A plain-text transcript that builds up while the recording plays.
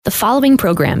The following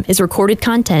program is recorded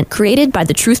content created by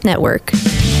the Truth Network.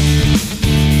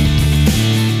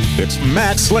 It's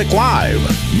Matt Slick Live.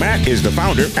 Matt is the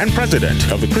founder and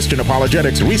president of the Christian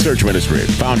Apologetics Research Ministry,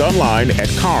 found online at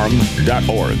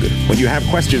carm.org. When you have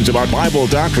questions about Bible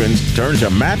doctrines, turn to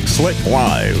Matt Slick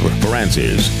Live for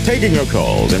answers. Taking your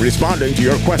calls and responding to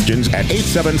your questions at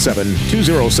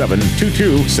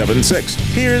 877-207-2276.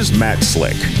 Here's Matt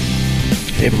Slick.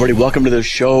 Hey everybody, welcome to the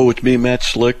show. It's me, Matt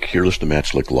Slick. You're listening to Matt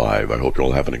Slick Live. I hope you're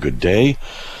all having a good day.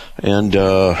 And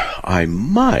I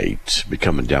might be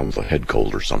coming down with a head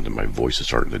cold or something. My voice is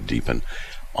starting to deepen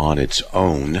on its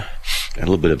own. And a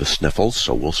little bit of a sniffle,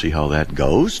 so we'll see how that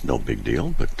goes. No big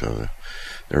deal, but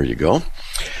there you go.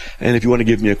 And if you want to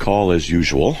give me a call, as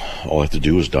usual, all I have to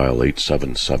do is dial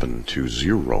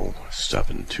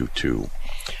 877-207-2276.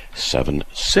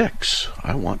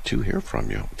 I want to hear from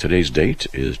you. Today's date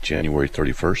is January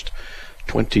 31st,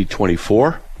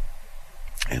 2024.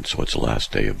 And so it's the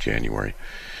last day of January.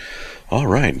 All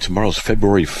right, and tomorrow's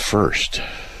February 1st.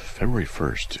 February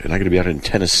 1st. And I'm going to be out in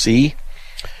Tennessee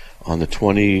on the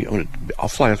 20th. I'll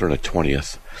fly out there on the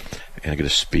 20th, and I'm going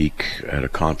to speak at a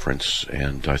conference.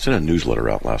 And I sent a newsletter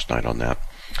out last night on that.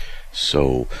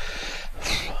 So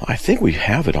I think we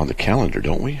have it on the calendar,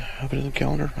 don't we? Have it in the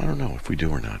calendar? I don't know if we do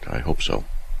or not. I hope so.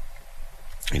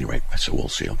 Anyway, so we'll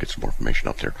see. I'll get some more information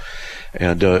up there.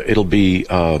 And it'll be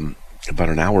about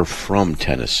an hour from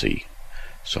Tennessee.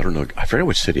 So I don't know, I forget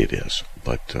which city it is,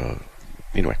 but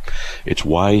anyway, it's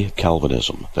Why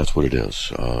Calvinism. That's what it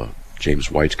is. James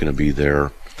White's going to be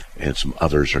there, and some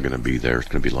others are going to be there. It's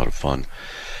going to be a lot of fun.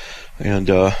 And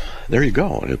there you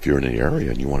go. And if you're in the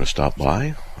area and you want to stop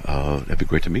by, that'd be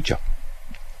great to meet you.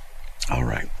 All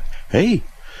right. Hey,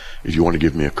 if you want to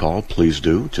give me a call, please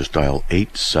do. Just dial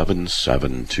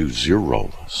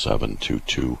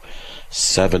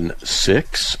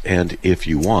 877-207-2276. And if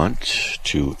you want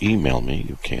to email me,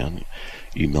 you can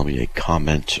email me a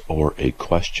comment or a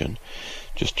question.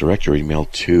 Just direct your email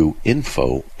to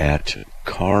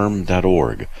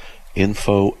info@carm.org.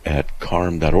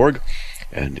 info@carm.org.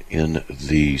 And in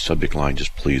the subject line,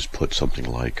 just please put something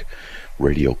like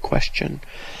radio question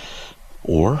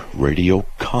or radio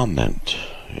comment.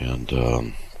 And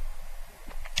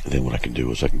then what I can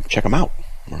do is I can check them out.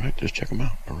 All right, just check them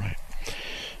out. All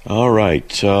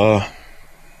right.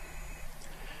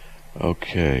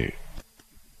 Okay.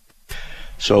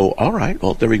 So, all right.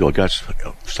 Well, there we go. Got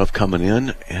stuff coming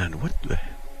in, and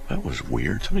that was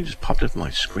weird. Something just popped up on my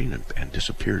screen and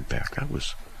disappeared back. That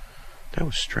was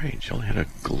strange. I only had a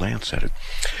glance at it.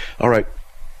 All right.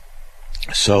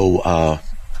 So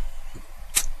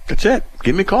that's it.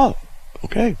 Give me a call.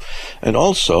 Okay. And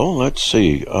also, let's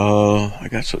see.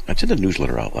 I sent a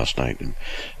newsletter out last night, and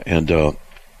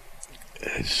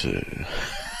it's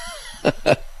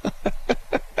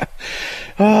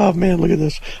oh man, look at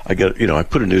this. I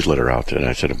put a newsletter out, and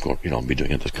I said I'm going, I'll be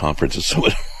doing it at this conference, and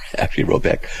someone actually wrote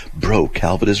back, "Bro,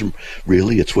 Calvinism,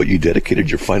 really? It's what you dedicated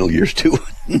your final years to?"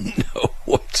 No,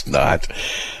 it's not.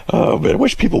 Man, I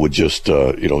wish people would just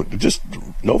not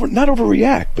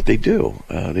overreact, but they do.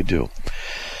 They do.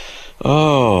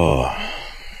 Oh,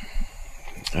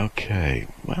 okay.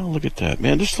 Well, look at that,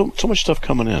 man. There's so much stuff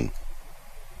coming in.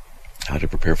 How to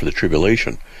prepare for the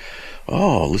tribulation.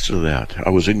 Oh, listen to that.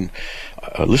 I was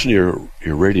listening to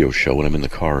your radio show when I'm in the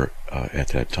car at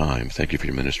that time. Thank you for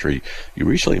your ministry. You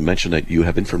recently mentioned that you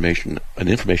have an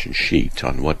information sheet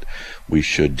on what we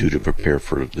should do to prepare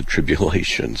for the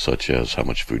tribulation, such as how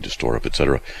much food to store up,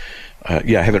 etc.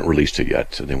 Yeah, I haven't released it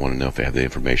yet, and they want to know if I have the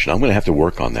information. I'm going to have to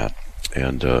work on that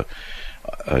and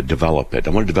develop it.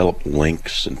 I want to develop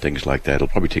links and things like that. It'll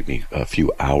probably take me a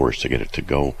few hours to get it to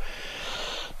go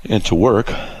and to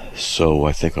work, so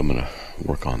I think I'm going to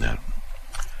work on that.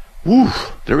 Woo!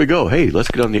 There we go. Hey, let's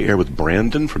get on the air with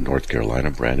Brandon from North Carolina.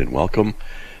 Brandon, welcome.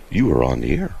 You are on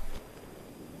the air.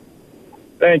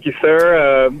 Thank you,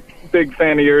 sir. Big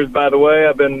fan of yours, by the way.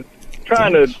 I've been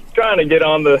trying to get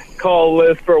on the call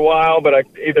list for a while, but I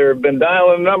either been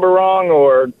dialing the number wrong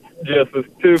or just was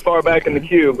too far back in the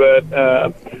queue. But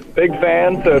big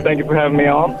fan, so thank you for having me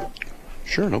on.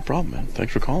 Sure, no problem, man.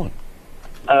 Thanks for calling.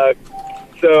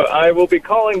 So I will be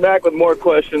calling back with more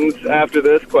questions after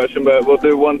this question, but we'll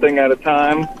do one thing at a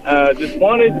time. Just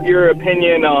wanted your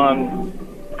opinion on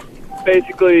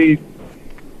basically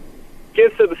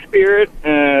gifts of the Spirit,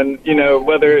 and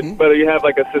whether you have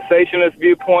like a cessationist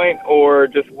viewpoint or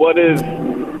just what is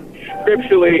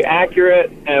scripturally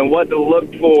accurate and what to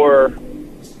look for,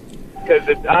 because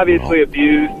it's obviously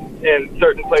abused in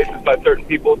certain places by certain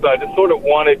people. So I just sort of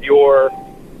wanted your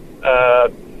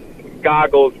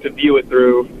goggles to view it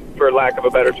through, for lack of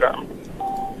a better term.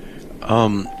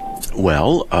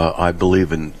 Well, I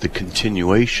believe in the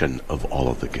continuation of all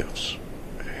of the gifts.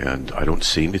 And I don't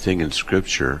see anything in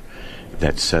Scripture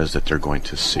that says that they're going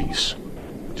to cease.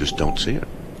 Just don't see it.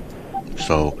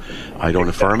 So I don't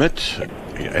affirm it,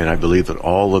 and I believe that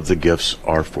all of the gifts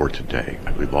are for today.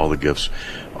 I believe all the gifts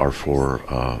are for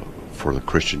the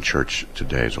Christian church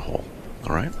today as a whole.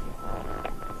 All right?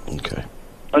 Okay.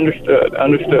 Understood.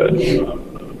 Okay.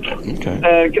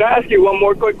 And can I ask you one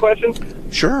more quick question?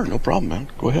 Sure, no problem, man.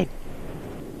 Go ahead.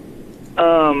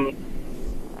 I've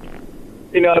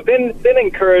been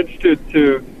encouraged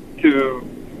to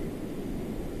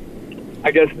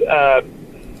I guess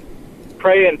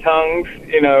pray in tongues,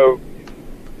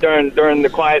 during the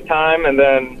quiet time, and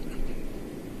then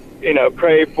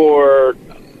pray for,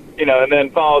 and then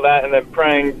follow that, and then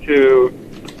praying to,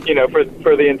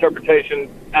 for the interpretation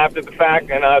after the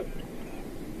fact. And I'm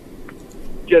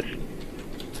just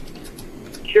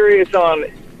curious on,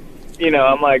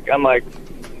 I'm like,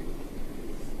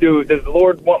 does the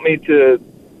Lord want me to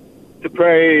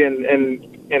pray in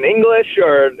English,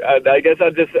 or I guess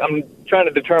I'm trying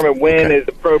to determine when is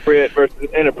appropriate versus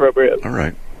inappropriate. All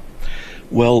right.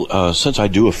 Well, since I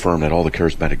do affirm that all the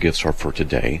charismatic gifts are for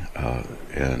today,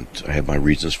 and I have my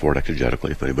reasons for it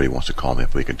exegetically, if anybody wants to call me,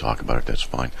 if we can talk about it, that's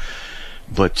fine.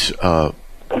 But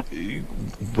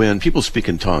when people speak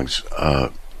in tongues,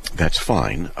 that's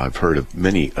fine. I've heard of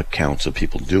many accounts of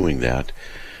people doing that,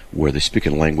 where they speak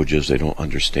in languages they don't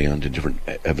understand in different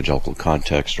evangelical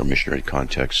contexts or missionary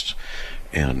contexts,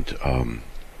 and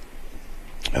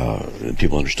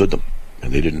people understood them,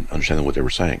 and they didn't understand what they were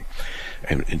saying.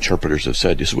 And interpreters have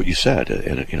said, "This is what you said,"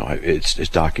 and it's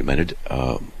documented.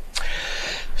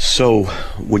 So,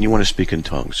 when you want to speak in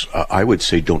tongues, I would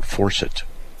say don't force it,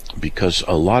 because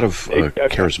a lot of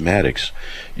charismatics,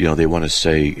 they want to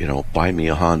say, buy me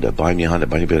a Honda, buy me a Honda,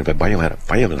 buy me a Honda, buy me a Honda,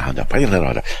 buy me a Honda, buy me a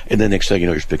Honda, and then next thing you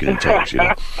know, you're speaking in tongues.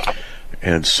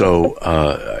 And so,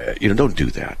 don't do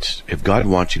that. If God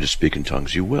wants you to speak in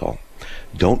tongues, you will.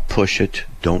 Don't push it.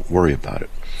 Don't worry about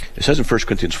it. It says in 1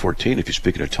 Corinthians 14, if you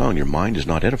speak in a tongue, your mind is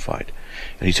not edified.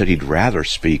 And he said he'd rather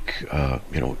speak, so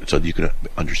that you can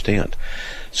understand.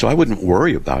 So I wouldn't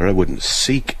worry about it. I wouldn't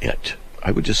seek it.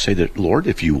 I would just say that, Lord,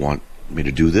 if you want me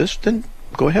to do this, then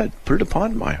go ahead. Put it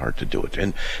upon my heart to do it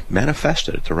and manifest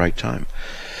it at the right time.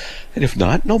 And if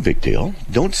not, no big deal.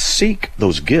 Don't seek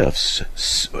those gifts.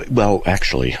 Well,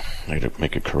 actually, I got to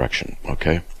make a correction,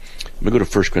 okay? Let me go to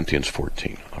 1 Corinthians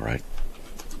 14, all right?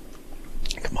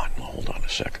 Come on, hold on a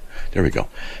sec. There we go.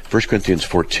 1 Corinthians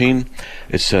 14,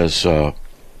 it says,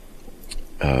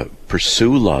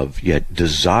 pursue love, yet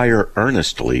desire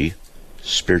earnestly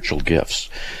spiritual gifts.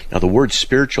 Now, the word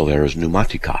spiritual there is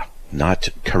pneumatica, not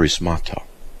charismata.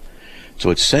 So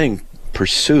it's saying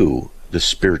pursue the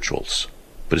spirituals,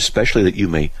 but especially that you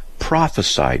may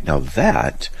prophesy. Now,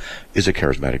 that is a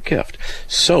charismatic gift.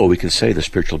 So we can say the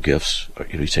spiritual gifts,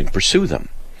 he's saying pursue them.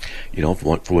 For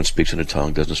one speaks in a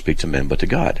tongue, doesn't speak to men but to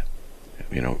God.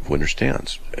 Who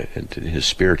understands. And in his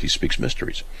spirit, he speaks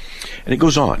mysteries. And it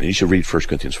goes on, and you should read 1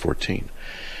 Corinthians 14.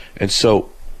 And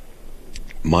so,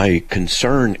 my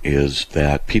concern is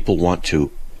that people want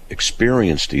to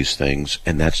experience these things,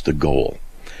 and that's the goal.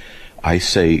 I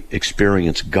say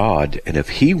experience God, and if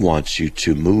he wants you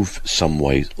to move some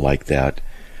way like that,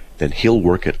 then he'll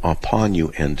work it upon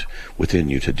you and within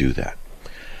you to do that.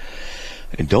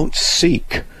 And don't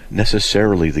seek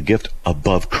necessarily the gift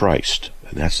above Christ.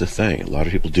 And that's the thing. A lot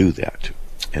of people do that.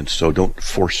 And so don't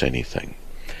force anything.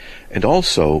 And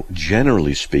also,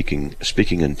 generally speaking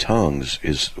in tongues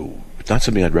is not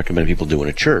something I'd recommend people do in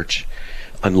a church,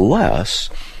 unless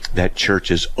that church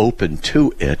is open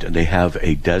to it and they have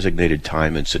a designated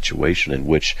time and situation in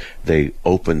which they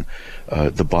open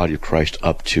the body of Christ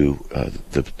up to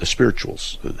the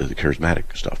spirituals, the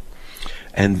charismatic stuff.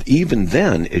 And even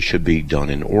then, it should be done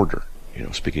in order.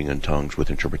 Speaking in tongues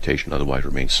with interpretation, otherwise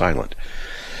remain silent.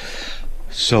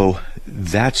 So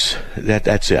that's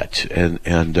it,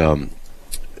 and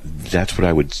that's what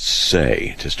I would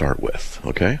say to start with.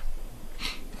 Okay.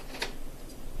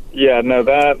 Yeah. No.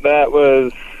 That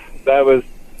was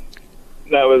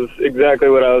exactly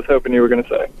what I was hoping you were going to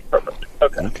say. Perfect.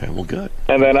 Okay. Okay. Well, good.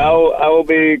 And then I will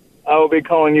be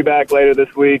calling you back later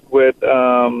this week with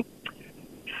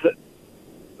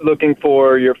looking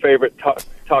for your favorite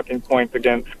talking points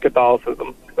against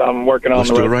Catholicism. I'm working on Let's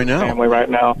the do it rest right of the now. family right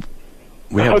now.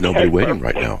 We have nobody waiting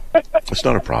perfect. right now. It's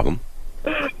not a problem.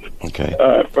 Okay.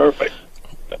 Perfect.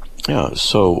 Yeah.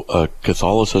 So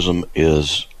Catholicism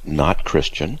is not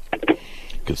Christian.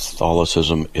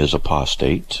 Catholicism is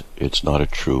apostate. It's not a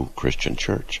true Christian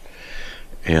church.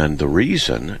 And the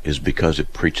reason is because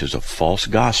it preaches a false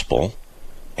gospel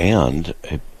and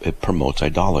it promotes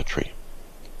idolatry.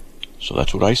 So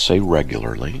that's what I say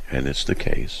regularly, and it's the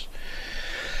case.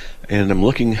 And I'm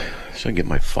looking, so I get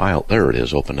my file, there it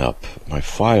is, open up. My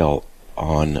file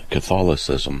on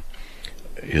Catholicism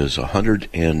is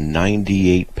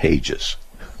 198 pages.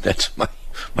 That's my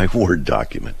Word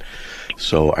document.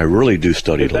 So I really do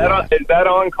study it a lot. Is that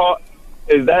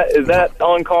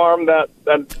on CARM? That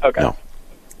okay.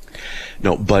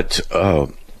 No, but a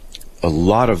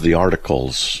lot of the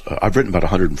articles, I've written about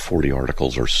 140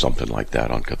 articles or something like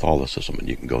that on Catholicism, and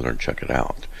you can go there and check it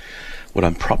out. What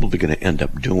I'm probably going to end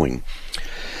up doing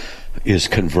is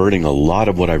converting a lot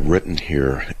of what I've written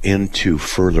here into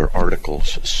further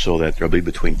articles, so that there'll be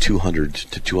between 200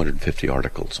 to 250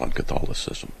 articles on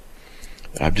Catholicism.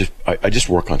 I just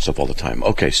work on stuff all the time.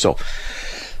 Okay, so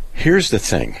here's the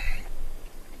thing.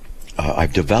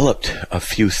 I've developed a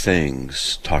few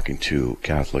things talking to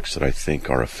Catholics that I think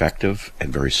are effective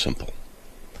and very simple,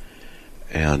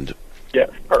 and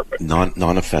perfect.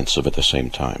 Non-offensive at the same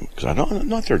time, because I'm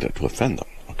not there to offend them.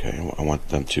 Okay, I want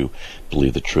them to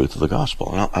believe the truth of the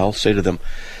gospel, and I'll say to them,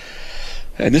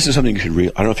 and this is something you should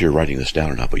read. I don't know if you're writing this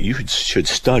down or not, but you should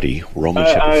study Romans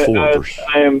chapter 4. Verse.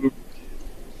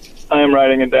 I am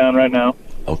writing it down right now.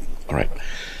 Oh, all right.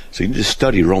 So you need to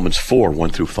study Romans 4, 1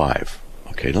 through 5.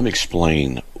 Okay, let me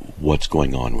explain what's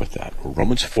going on with that.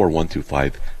 Romans 4, 1 through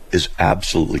 5 is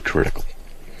absolutely critical.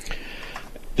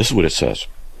 This is what it says.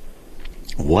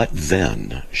 What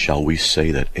then shall we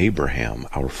say that Abraham,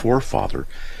 our forefather,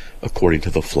 according to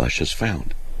the flesh, has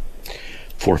found?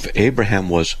 For if Abraham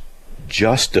was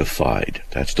justified,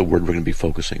 that's the word we're going to be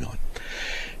focusing on.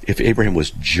 If Abraham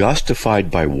was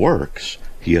justified by works,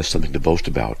 he has something to boast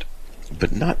about,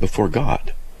 but not before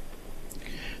God.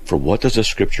 For what does the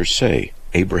scripture say?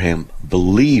 Abraham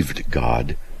believed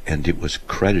God, and it was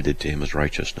credited to him as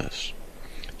righteousness.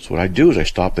 So what I do is I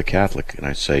stop the Catholic and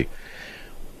I say,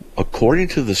 according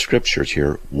to the scriptures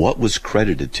here, what was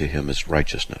credited to him as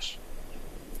righteousness?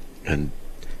 And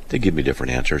they give me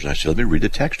different answers, and I say, let me read the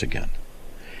text again.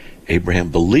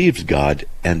 Abraham believed God,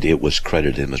 and it was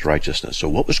credited to him as righteousness. So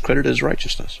what was credited as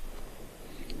righteousness?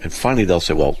 And finally they'll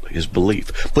say, well, his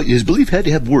belief. But his belief had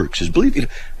to have works. His belief,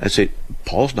 I say,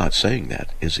 Paul's not saying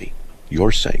that, is he?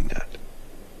 You're saying that.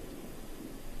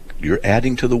 You're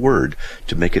adding to the word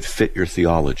to make it fit your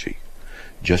theology.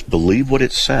 Just believe what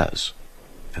it says.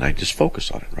 And I just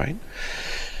focus on it, right?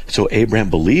 So Abraham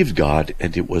believed God,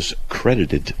 and it was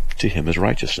credited to him as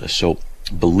righteousness. So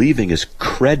believing is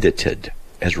credited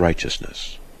as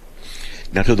righteousness.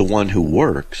 Now to the one who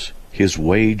works, his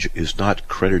wage is not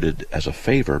credited as a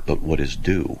favor, but what is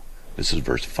due. This is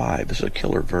verse 5. This is a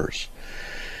killer verse.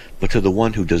 But to the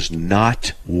one who does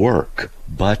not work,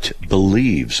 but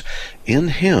believes in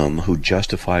him who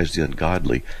justifies the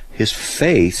ungodly, his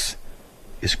faith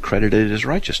is credited as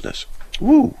righteousness.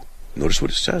 Woo! Notice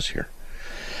what it says here.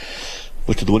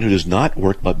 But to the one who does not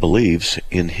work, but believes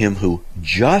in him who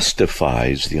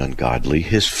justifies the ungodly,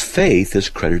 his faith is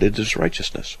credited as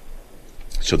righteousness.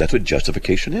 So that's what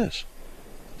justification is.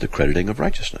 The crediting of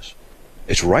righteousness.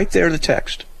 It's right there in the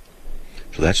text.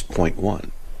 So that's point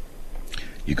one.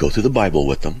 You go through the Bible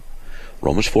with them,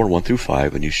 Romans 4, 1 through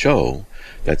 5, and you show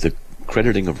that the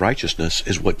crediting of righteousness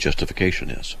is what justification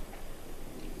is.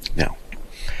 Now,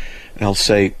 I'll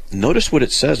say, notice what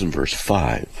it says in verse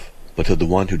 5. But to the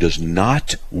one who does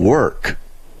not work,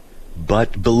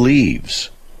 but believes.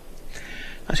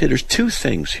 I say there's two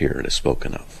things here that is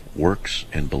spoken of, works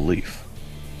and belief.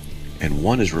 And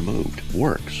one is removed,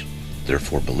 works.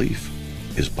 Therefore, belief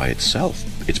is by itself.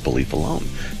 It's belief alone.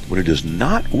 The one who does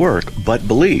not work, but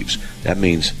believes. That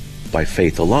means by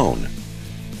faith alone.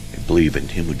 I believe in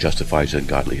him who justifies the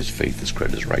ungodly, his faith is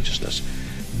credited as righteousness.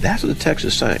 That's what the text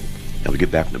is saying. Now we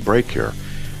get back from the break here.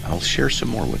 I'll share some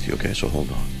more with you, okay? So hold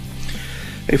on.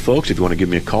 Hey folks, if you want to give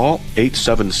me a call,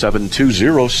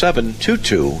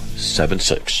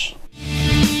 877-207-2276.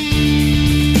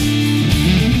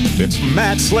 It's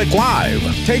Matt Slick Live,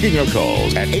 taking your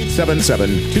calls at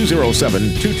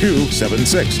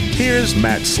 877-207-2276. Here's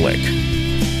Matt Slick.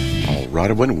 All right,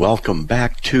 everyone, welcome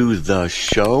back to the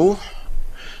show. All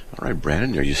right,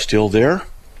 Brandon, are you still there?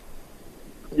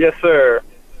 Yes, sir.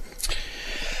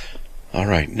 All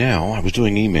right, now I was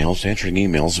doing emails, answering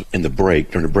emails in the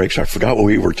break, during the break, so I forgot what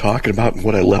we were talking about and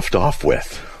what I left off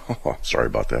with. Oh, sorry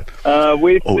about that. I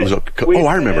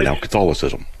remember now,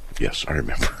 Catholicism. Yes, I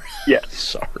remember. Yes.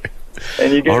 Sorry.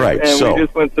 And all right, and so we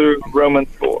just went through Romans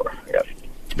 4. Yes.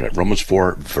 Right, Romans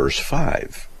 4, verse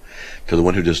 5. To the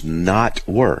one who does not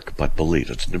work, but believes.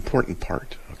 It's an important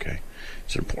part, okay?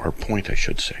 It's an important point, I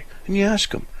should say. And you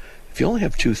ask them, if you only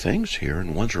have two things here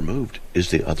and one's removed, is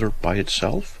the other by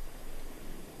itself?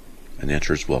 And the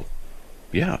answer is, well,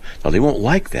 yeah. Now, they won't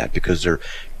like that because they're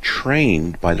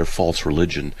trained by their false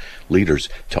religion leaders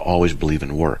to always believe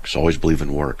in works, always believe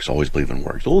in works, always believe in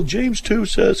works. Well, James 2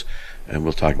 says, and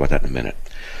we'll talk about that in a minute.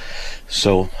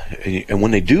 So, and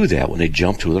when they do that, when they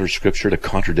jump to another scripture to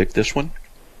contradict this one,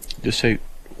 just say,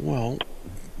 well,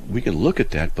 we can look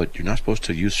at that, but you're not supposed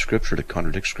to use scripture to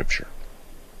contradict scripture.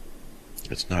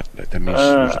 It's not, that means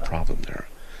there's a problem there.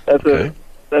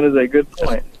 That is a good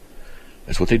point.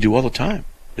 That's what they do all the time.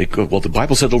 They go, well, the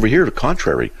Bible says over here the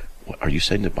contrary. Are you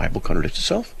saying the Bible contradicts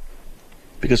itself?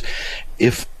 Because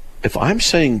if I'm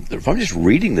just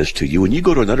reading this to you and you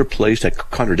go to another place that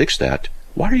contradicts that,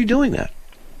 why are you doing that?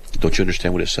 Don't you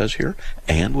understand what it says here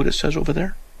and what it says over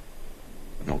there?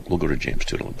 No, we'll go to James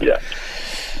 2 in a little bit. Yeah.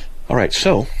 All right,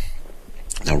 so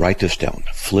now write this down.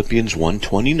 Philippians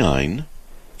 1:29,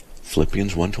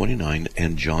 Philippians 1:29,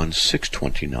 and John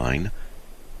 6:29.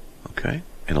 Okay?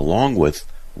 And along with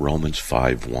Romans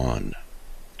 5:1.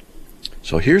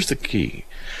 So here's the key.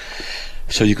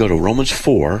 So you go to Romans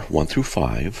 4:1 through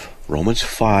 5, Romans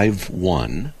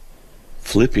 5:1,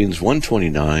 Philippians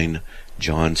 1:29,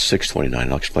 John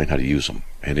 6:29. I'll explain how to use them,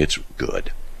 and it's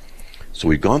good. So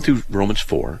we've gone through Romans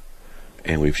 4,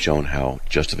 and we've shown how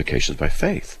justification is by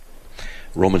faith.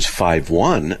 Romans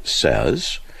 5:1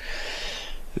 says,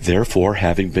 therefore,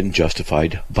 having been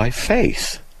justified by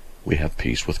faith, we have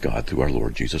peace with God through our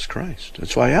Lord Jesus Christ. And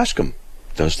so I ask them,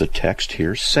 does the text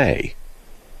here say,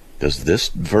 does this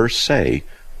verse say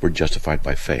we're justified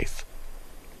by faith?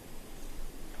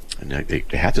 And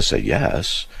they have to say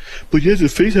yes, but yes, the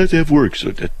faith has to have works. So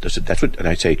that's what, and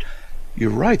I say, you're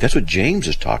right, that's what James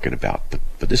is talking about,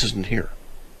 but this isn't here.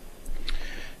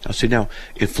 Now see, now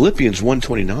in Philippians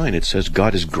 1:29 it says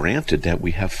God has granted that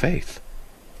we have faith.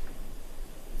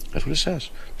 That's what it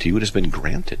says. To you it has been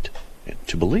granted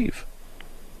to believe.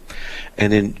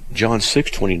 And in John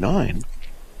 6:29,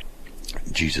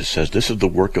 Jesus says, this is the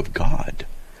work of God,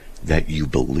 that you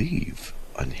believe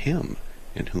on him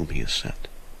in whom he is sent.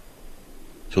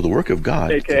 So the work of God,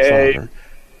 the Father,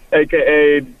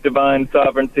 AKA divine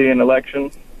sovereignty and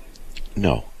election?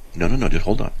 No, just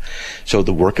hold on. So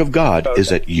the work of God is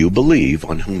that you believe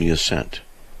on whom he is sent.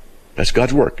 That's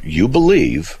God's work. You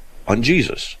believe on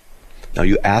Jesus. Now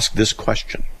you ask this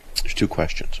question. There's two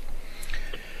questions.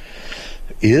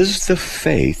 Is the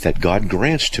faith that God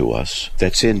grants to us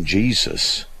that's in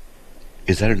Jesus,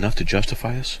 is that enough to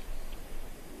justify us?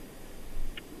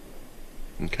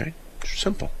 Okay, it's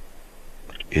simple.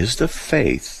 Is the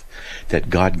faith that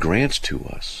God grants to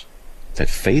us, that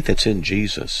faith that's in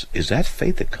Jesus, is that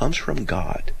faith that comes from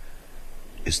God?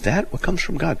 Is that what comes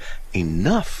from God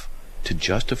enough to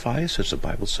justify us, as the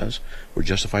Bible says? We're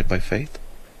justified by faith?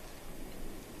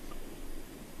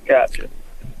 Gotcha.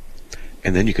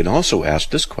 And then you can also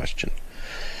ask this question.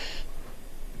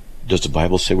 Does the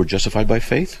Bible say we're justified by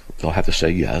faith? They'll have to say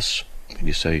yes. And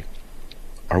you say,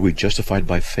 are we justified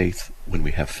by faith when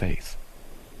we have faith?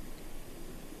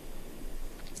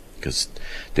 Because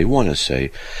they want to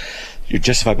say, you're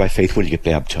justified by faith when you get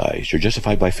baptized. You're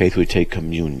justified by faith when you take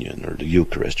communion or the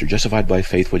Eucharist. You're justified by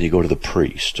faith when you go to the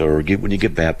priest or when you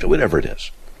get baptized, whatever it is.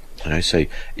 And I say,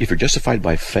 if you're justified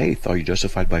by faith, are you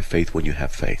justified by faith when you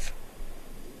have faith?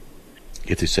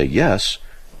 If they say yes,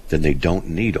 then they don't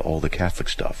need all the Catholic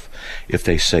stuff. If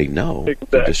they say no,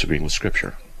 they're disagreeing with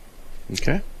Scripture.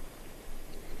 Okay?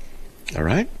 All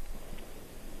right?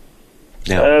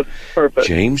 Now, that's perfect.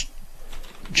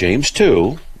 James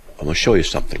 2, I'm going to show you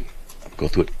something. I'll go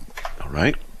through it. All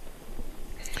right?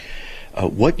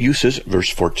 What use is it? Verse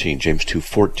 14, James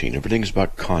 2:14. Everything is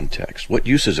about context. What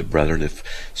use is it, brethren, if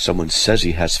someone says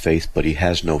he has faith, but he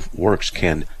has no works?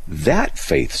 Can that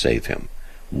faith save him?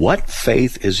 What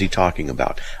faith is he talking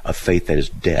about? A faith that is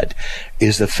dead.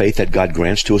 Is the faith that God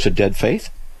grants to us a dead faith?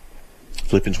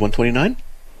 Philippians 1:29?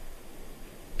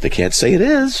 They can't say it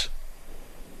is.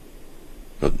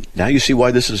 Now you see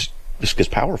why this gets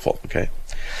powerful, okay?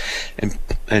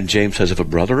 And James says, if a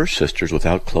brother or sister is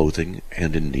without clothing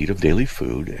and in need of daily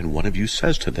food, and one of you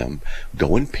says to them,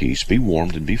 go in peace, be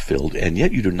warmed and be filled, and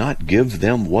yet you do not give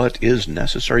them what is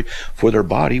necessary for their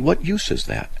body, what use is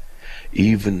that?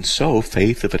 Even so,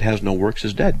 faith, if it has no works,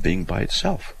 is dead, being by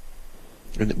itself.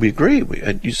 And we agree.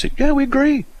 And you say, yeah, we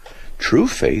agree. True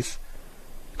faith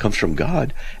comes from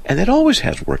God, and that always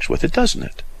has works with it, doesn't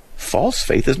it? False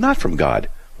faith is not from God,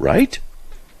 right?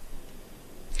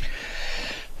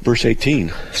 Verse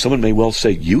 18, someone may well say,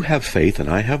 you have faith and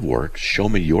I have works. Show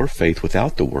me your faith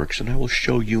without the works, and I will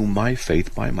show you my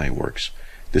faith by my works.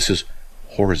 This is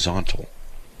horizontal.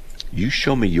 You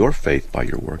show me your faith by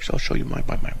your works, I'll show you mine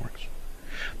by my works.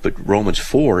 But Romans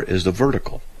 4 is the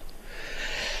vertical.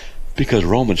 Because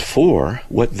Romans 4,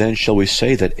 what then shall we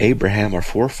say that Abraham, our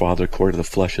forefather, according to the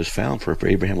flesh is found? For if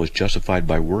Abraham was justified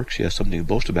by works, he has something to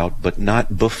boast about, but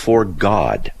not before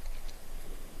God.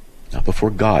 Not before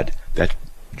God. That's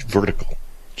vertical.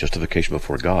 Justification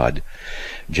before God.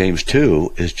 James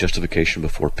 2 is justification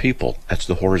before people. That's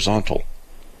the horizontal.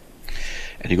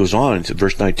 And he goes on to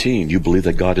verse 19, you believe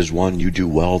that God is one, you do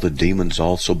well, the demons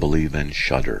also believe and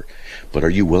shudder. But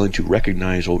are you willing to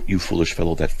recognize, oh, you foolish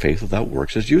fellow, that faith without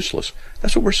works is useless?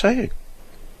 That's what we're saying.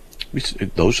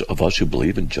 Those of us who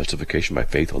believe in justification by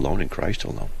faith alone in Christ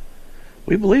alone,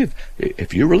 we believe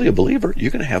if you're really a believer,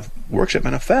 you're going to have works that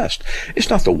manifest.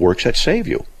 It's not the works that save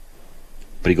you.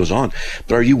 But he goes on,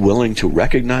 but are you willing to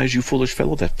recognize, you foolish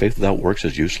fellow, that faith without works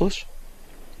is useless?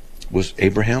 Was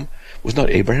not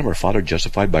Abraham our father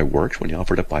justified by works when he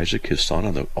offered up Isaac his son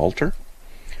on the altar?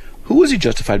 Who was he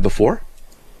justified before?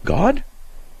 God?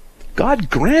 God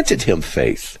granted him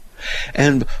faith.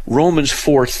 And Romans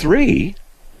 4:3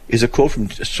 is a quote from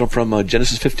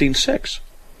Genesis 15:6.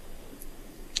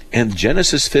 And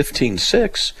Genesis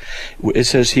 15:6, it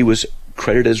says he was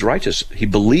credited as righteous. He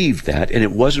believed that, and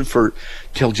it wasn't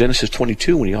till Genesis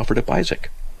 22 when he offered up Isaac.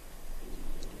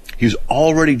 He was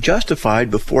already justified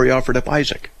before he offered up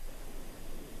Isaac.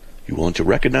 You willing to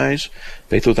recognize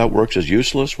faith without works is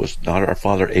useless? Was not our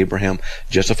father Abraham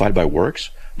justified by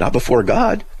works? Not before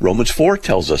God. Romans 4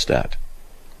 tells us that.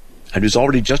 And he was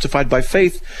already justified by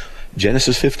faith.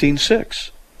 Genesis 15:6.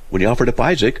 When he offered up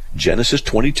Isaac, Genesis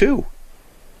 22.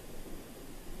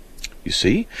 You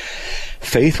see?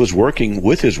 Faith was working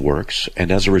with his works,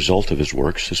 and as a result of his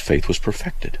works, his faith was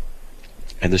perfected.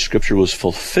 And the scripture was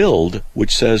fulfilled,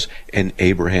 which says, and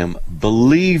Abraham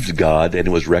believed God, and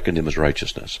it was reckoned him as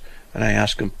righteousness. And I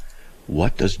ask him,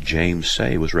 what does James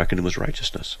say was reckoned him as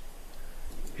righteousness?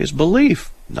 His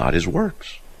belief, not his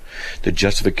works. The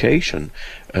justification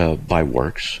by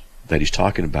works that he's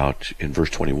talking about in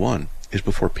verse 21 is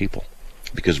before people.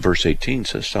 Because verse 18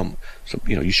 says,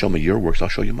 you show me your works, I'll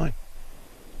show you mine.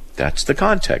 That's the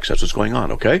context. That's what's going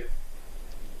on, okay?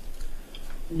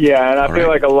 Yeah, and I feel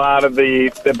like a lot of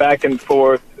the back and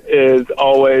forth is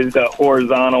always a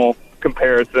horizontal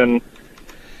comparison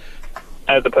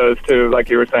as opposed to, like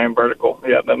you were saying, vertical.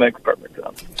 Yeah, that makes perfect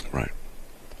sense. Right.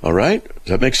 All right.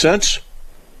 Does that make sense?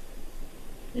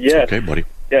 Yes. Okay, buddy.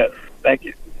 Yes. Thank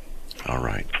you. All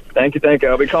right. Thank you.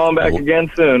 I'll be calling back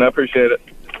again soon. I appreciate it.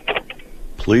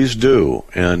 Please do.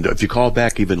 And if you call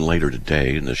back even later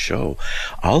today in the show,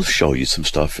 I'll show you some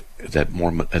stuff that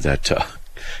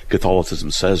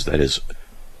Catholicism says that is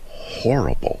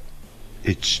horrible.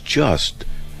 It's just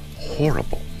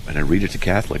horrible. And I read it to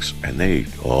Catholics, and they,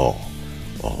 it's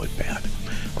bad.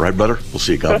 All right, brother. We'll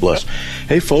see you. God bless.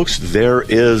 Hey, folks, there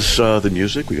is the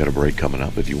music. We got a break coming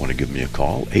up. If you want to give me a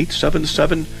call,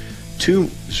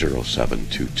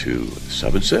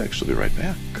 877-207-2276. We'll be right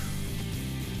back.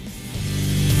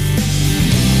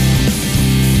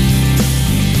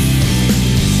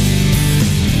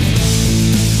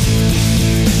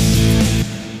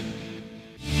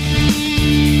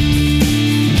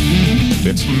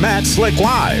 It's Matt Slick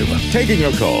Live, taking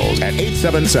your calls at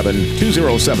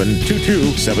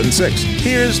 877-207-2276.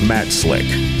 Here's Matt Slick.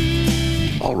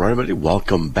 All right, everybody,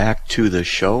 welcome back to the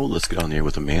show. Let's get on the air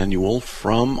with Manuel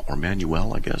from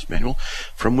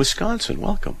Wisconsin.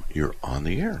 Welcome. You're on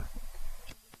the air.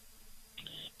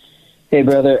 Hey,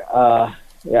 brother.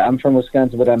 I'm from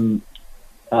Wisconsin, but I'm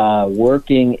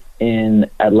working in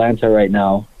Atlanta right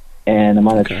now, and I'm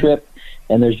on a trip,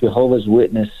 and there's Jehovah's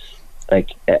Witness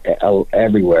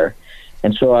everywhere.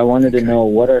 And so I wanted to know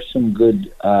what are some good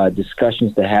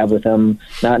discussions to have with them,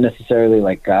 not necessarily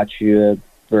like gotcha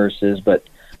verses, but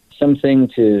something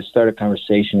to start a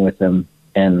conversation with them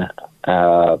and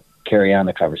carry on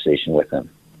the conversation with them.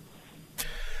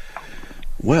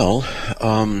 Well,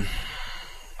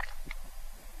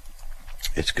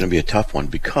 it's going to be a tough one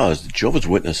because the Jehovah's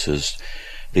Witnesses,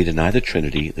 they deny the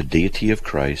Trinity, the deity of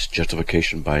Christ,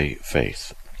 justification by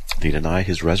faith. They deny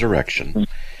his resurrection,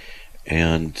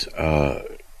 and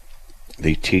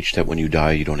they teach that when you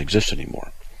die, you don't exist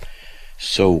anymore.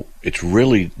 So it's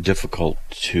really difficult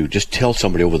to just tell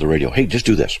somebody over the radio, hey, just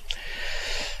do this,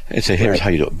 and say, here's how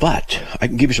you do it. But I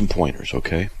can give you some pointers,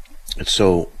 okay? And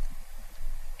so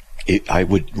I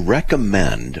would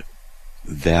recommend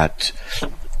that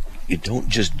you don't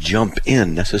just jump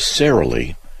in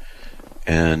necessarily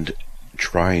and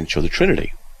try and show the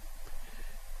Trinity.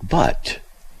 But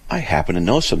I happen to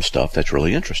know some stuff that's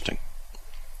really interesting.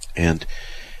 And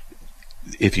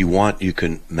if you want, you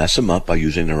can mess them up by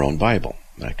using their own Bible.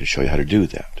 And I can show you how to do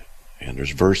that. And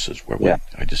there's verses where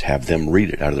I just have them read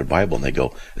it out of their Bible, and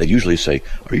they usually say,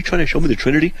 are you trying to show me the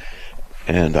Trinity?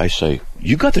 And I say,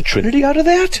 you got the Trinity out of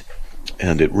that?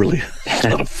 And it really is a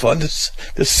lot of fun to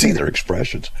see their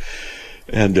expressions.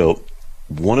 And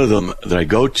one of them that I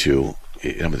go to,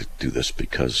 and I'm going to do this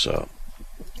because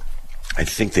I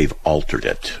think they've altered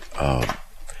it,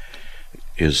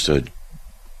 is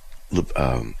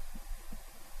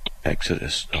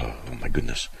Exodus, oh my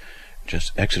goodness,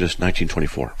 just Exodus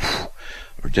 19:24,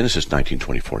 or Genesis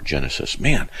 19:24, Genesis.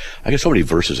 Man, I get so many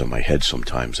verses in my head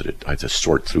sometimes that I have to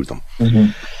sort through them.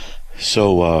 Mm-hmm.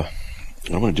 So what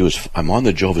I'm going to do is, I'm on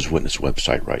the Jehovah's Witness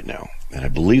website right now, and I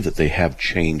believe that they have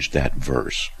changed that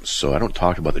verse. So I don't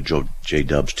talk about the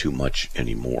J-dubs too much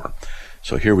anymore.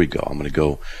 So here we go. I'm going to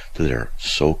go to their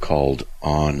so-called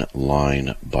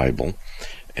online Bible,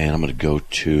 and I'm going to go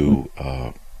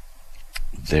to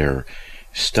their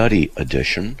study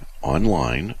edition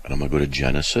online, and I'm going to go to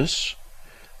Genesis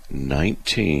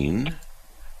 19,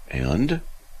 and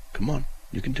come on,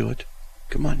 you can do it.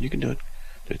 Come on, you can do it.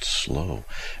 It's slow.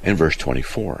 And verse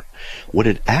 24. What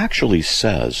it actually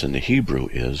says in the Hebrew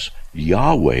is,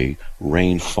 Yahweh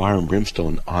rained fire and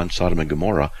brimstone on Sodom and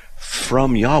Gomorrah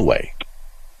from Yahweh.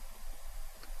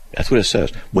 That's what it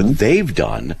says. What they've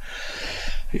done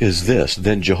is this.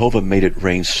 Then Jehovah made it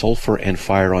rain sulfur and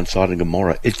fire on Sodom and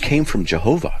Gomorrah. It came from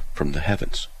Jehovah, from the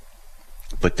heavens.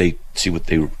 But they see, what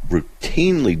they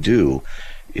routinely do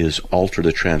is alter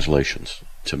the translations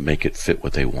to make it fit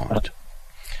what they want.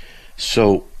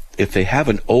 So if they have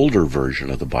an older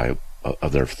version of the Bible,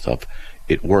 of their stuff,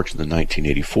 it works in the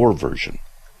 1984 version,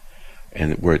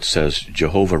 and where it says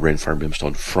Jehovah rained fire and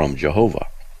brimstone from Jehovah.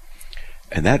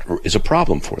 And that is a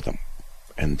problem for them.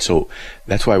 And so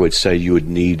that's why I would say you would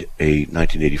need a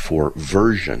 1984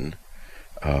 version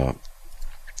of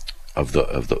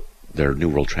their New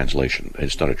World Translation.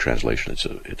 It's not a translation;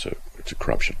 it's a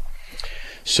corruption.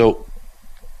 So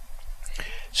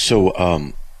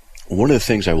one of the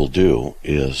things I will do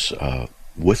is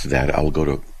with that I will go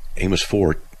to Amos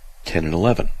 4:10 and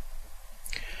 11.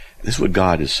 This is what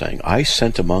God is saying: I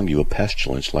sent among you a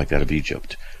pestilence like that of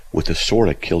Egypt. With the sword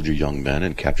I killed your young men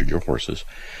and captured your horses.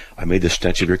 I made the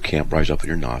stench of your camp rise up in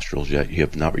your nostrils, yet you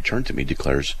have not returned to me,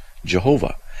 declares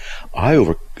Jehovah.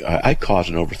 I caused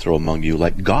an overthrow among you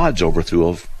like God's overthrow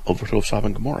of Sodom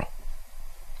and Gomorrah.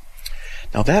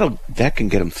 Now that can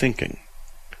get them thinking,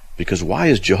 because why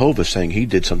is Jehovah saying he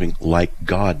did something like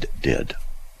God did?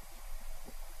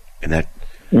 And that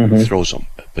throws them,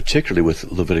 particularly with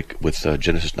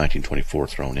Genesis 19:24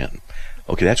 thrown in.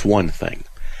 Okay, that's one thing.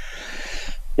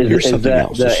 Here's something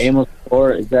else. The Amos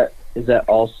 4, is that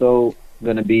also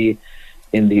going to be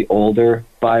in the older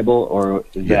Bible, or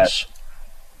is yes,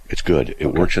 it's good.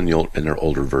 It works in their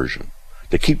older version.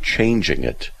 They keep changing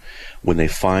it when they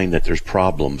find that there's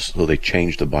problems, so they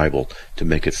change the Bible to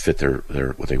make it fit their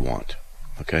what they want.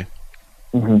 Okay.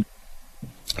 Mm-hmm.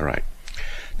 All right.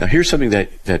 Now here's something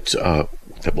that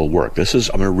will work. I'm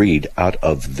going to read out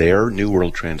of their New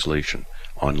World Translation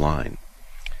online.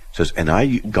 It says,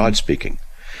 God speaking.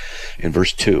 In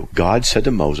verse 2, God said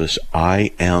to Moses,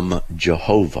 I am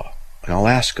Jehovah. And I'll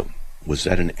ask him, was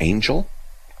that an angel?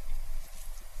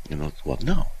 Well,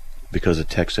 no. Because the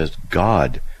text says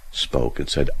God spoke and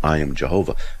said, I am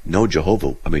Jehovah.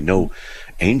 No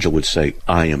angel would say,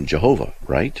 I am Jehovah,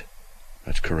 right?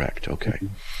 That's correct. Okay. Mm-hmm.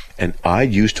 And I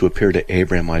used to appear to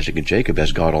Abraham, Isaac, and Jacob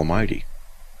as God Almighty.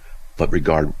 But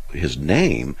regard his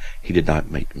name, he did not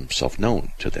make himself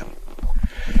known to them.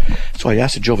 So I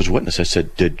asked the Jehovah's Witness, I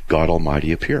said, did God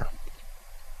Almighty appear?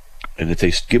 And if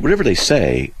they get whatever they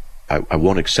say, I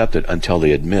won't accept it until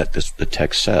they admit the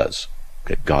text says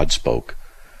that God spoke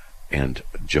and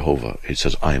Jehovah, it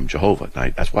says, I am Jehovah.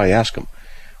 And that's why I ask them,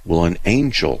 will an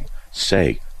angel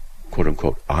say, quote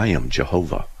unquote, I am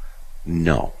Jehovah?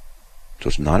 No. So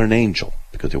it's not an angel,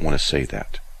 because they want to say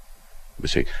that.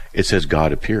 But see, it says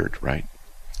God appeared, right?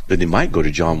 Then they might go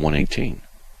to John 1:18.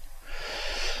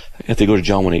 If they go to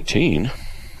John 1:18,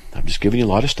 I'm just giving you a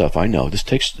lot of stuff. I know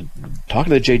talking to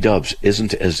the J-dubs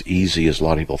isn't as easy as a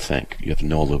lot of people think. You have to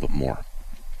know a little bit more.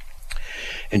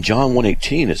 In John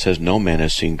 1:18, it says, no man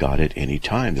has seen God at any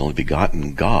time. The only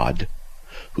begotten God,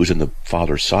 who's in the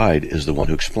Father's side, is the one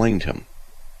who explained him.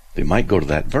 They might go to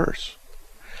that verse.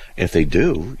 If they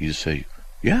do, you say,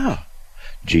 yeah,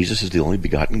 Jesus is the only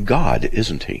begotten God,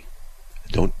 isn't he?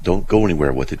 Don't go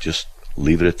anywhere with it. Just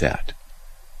leave it at that.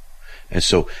 And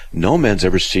so no man's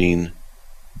ever seen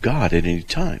God at any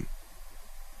time.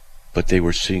 But they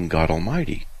were seeing God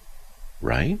Almighty,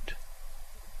 right?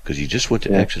 Because you just went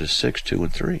to Exodus 6:2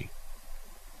 and 3.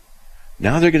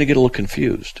 Now they're going to get a little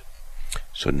confused.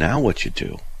 So now what you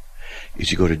do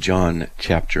is you go to John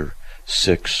chapter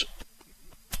 6,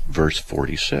 verse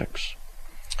 46.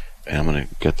 And I'm going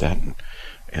to get that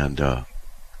and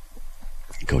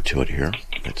go to it here.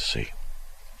 Let's see.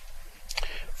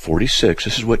 46,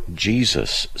 this is what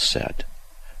Jesus said.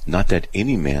 Not that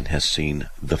any man has seen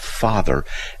the Father,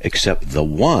 except the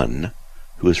one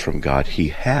who is from God. He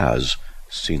has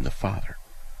seen the Father.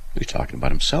 He's talking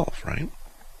about himself, right?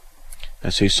 Now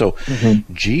see, so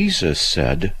Jesus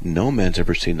said, no man's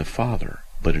ever seen the Father.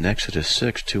 But in Exodus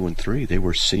 6, 2 and 3, they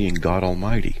were seeing God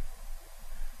Almighty.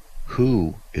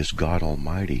 Who is God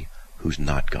Almighty who's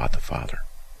not God the Father?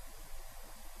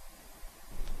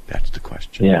 That's the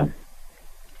question. Yeah.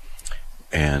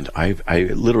 And I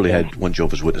literally had one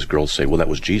Jehovah's Witness girl say, well, that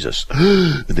was Jesus.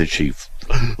 And then she,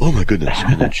 oh my goodness.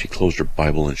 And then she closed her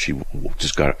Bible and she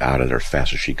just got out of there as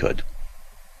fast as she could.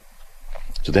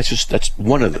 So that's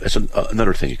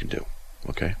another thing you can do.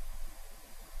 Okay?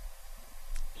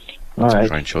 All right.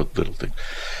 Try and show little things.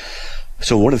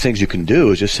 So one of the things you can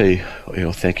do is just say,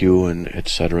 thank you, and et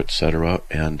cetera,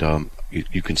 and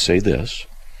you can say this,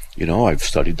 I've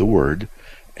studied the Word,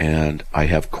 and I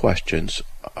have questions.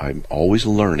 I'm always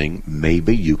learning.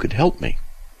 Maybe you could help me.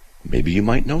 Maybe you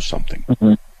might know something,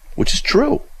 which is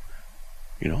true.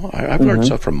 I've learned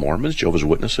stuff from Mormons, Jehovah's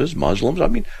Witnesses, Muslims. I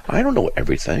mean, I don't know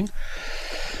everything.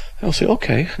 I'll say,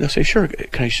 okay. And they'll say, sure,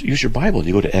 can I use your Bible? And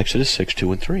you go to Exodus 6,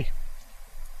 2 and 3.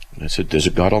 And I said, is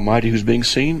it God Almighty who's being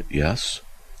seen? Yes.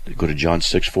 They go to John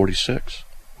 6, 46.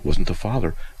 It wasn't the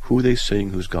Father. Who are they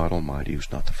seeing who's God Almighty,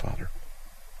 who's not the Father?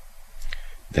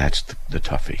 That's the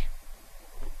toughie.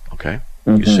 Okay?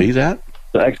 You see that?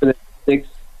 So Exodus 6,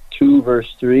 2,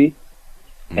 verse 3,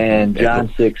 and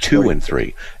John 6, 2 and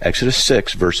 3. Exodus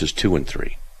 6, verses 2 and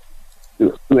 3.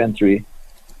 2 and 3.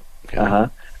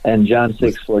 Okay. And John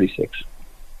 6, 46.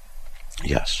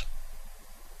 Yes.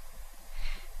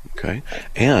 Okay,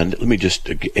 and let me just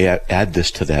add this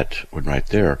to that one right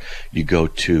there. You go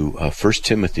to 1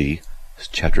 Timothy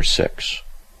chapter 6,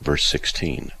 verse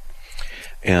 16,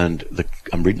 and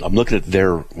I'm looking at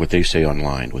what they say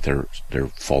online with their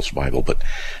false Bible, but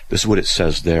this is what it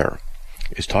says there.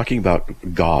 It's talking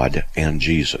about God and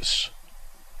Jesus,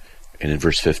 and in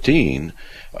verse 15.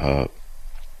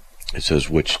 It says,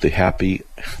 which the happy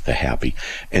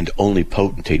and only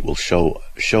potentate will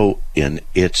show in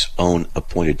its own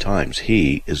appointed times.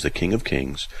 He is the King of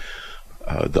kings,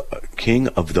 the King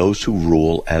of those who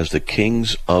rule as the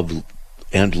kings of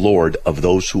and Lord of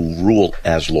those who rule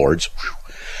as lords,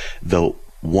 the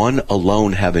one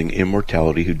alone having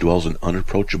immortality, who dwells in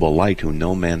unapproachable light, who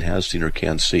no man has seen or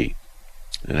can see.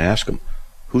 And I ask him,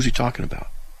 who's he talking about?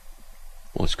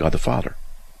 Well, it's God the Father.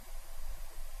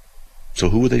 So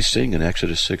who are they seeing in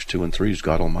Exodus 6, 2 and 3 is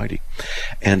God Almighty.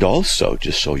 And also,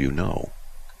 just so you know,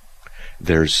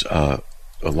 there's,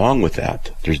 along with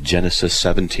that, there's Genesis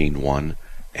 17:1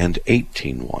 and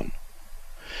 18:1.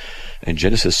 In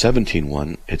Genesis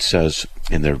 17:1, it says,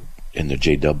 in the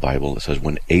J-Dub Bible, it says,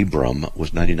 when Abram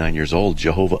was 99 years old,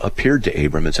 Jehovah appeared to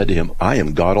Abram and said to him, I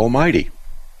am God Almighty.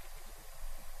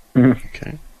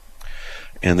 Okay.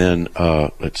 And then,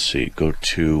 let's go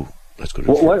to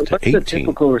What's 18. the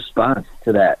typical response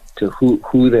to that, to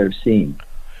who they're seeing?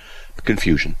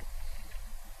 Confusion.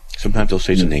 Sometimes they'll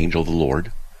say it's an angel of the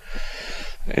Lord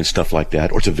and stuff like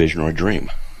that, or it's a vision or a dream.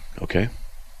 Okay?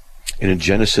 And in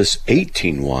Genesis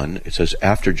 18:1, it says,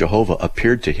 after Jehovah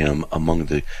appeared to him among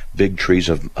the big trees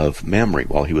of Mamre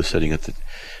while he was sitting at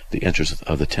the entrance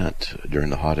of the tent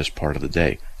during the hottest part of the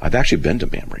day. I've actually been to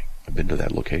Mamre. I've been to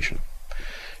that location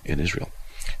in Israel.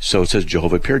 So it says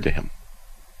Jehovah appeared to him.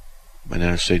 And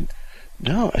then I say,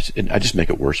 no, I just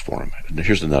make it worse for him. And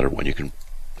here's another one.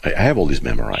 I have all these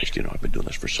memorized. I've been doing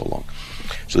this for so long.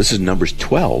 So this is Numbers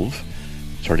 12,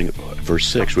 starting at verse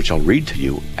 6, which I'll read to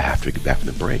you after we get back from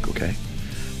the break, okay?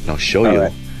 And I'll show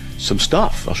you some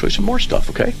stuff. I'll show you some more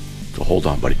stuff, okay? So hold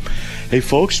on, buddy. Hey,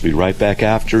 folks, be right back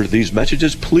after these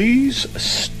messages. Please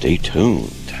stay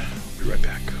tuned. Be right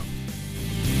back.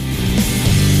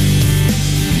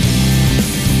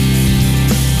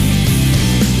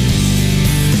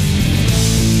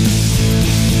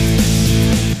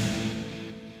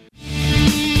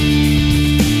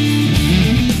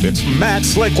 It's Matt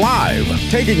Slick Live,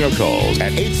 taking your calls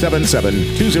at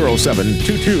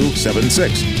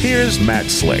 877-207-2276. Here's Matt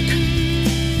Slick.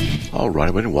 All right,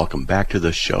 everybody, welcome back to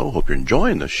the show. Hope you're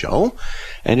enjoying the show.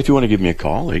 And if you want to give me a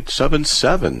call,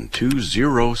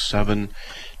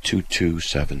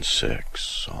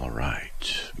 877-207-2276. All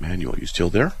right. Manuel, you still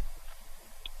there?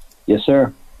 Yes,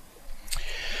 sir.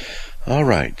 All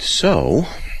right, so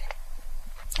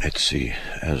let's see.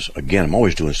 Again, I'm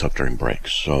always doing stuff during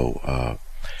breaks. So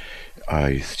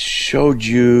I showed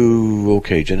you,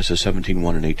 Genesis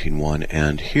 17:1 and 18:1,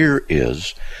 and here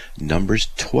is Numbers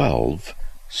 12,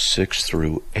 6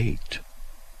 through 8.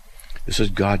 This is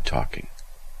God talking.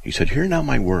 He said, hear now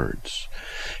my words.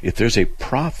 If there's a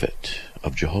prophet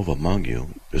of Jehovah among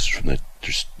you, this is from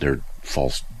their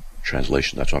false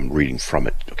translation, that's why I'm reading from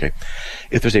it, okay?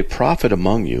 If there's a prophet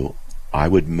among you, I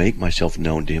would make myself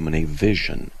known to him in a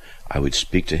vision. I would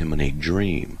speak to him in a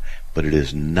dream. But it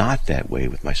is not that way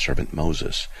with my servant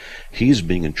Moses. He is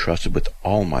being entrusted with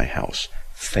all my house.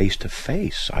 Face to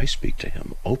face, I speak to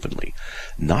him openly,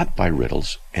 not by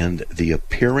riddles, and the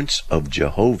appearance of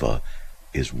Jehovah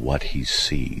is what he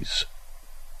sees.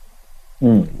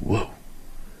 Whoa.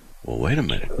 Well, wait a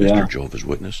minute, Mr. Jehovah's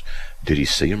Witness. Did he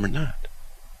see him or not?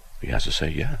 He has to say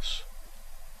yes,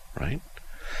 right?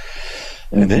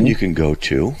 And then you can go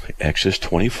to Exodus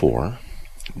 24,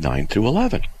 9 through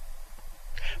 11.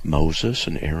 Moses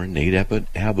and Aaron, Nadab and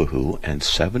Abihu, and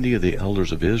 70 of the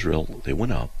elders of Israel, they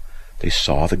went up. They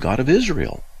saw the God of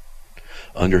Israel.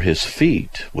 Under his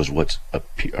feet was what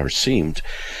seemed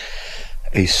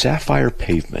a sapphire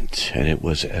pavement, and it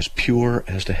was as pure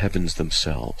as the heavens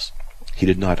themselves. He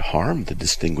did not harm the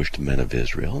distinguished men of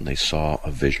Israel, and they saw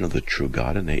a vision of the true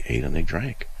God, and they ate and they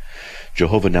drank.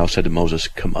 Jehovah now said to Moses,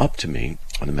 come up to me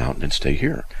on the mountain and stay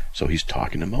here. So he's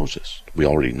talking to Moses. We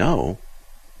already know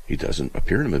he doesn't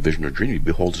appear in him a vision or dream. He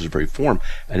beholds his very form.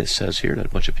 And it says here that a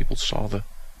bunch of people saw they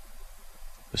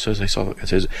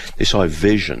saw a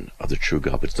vision of the true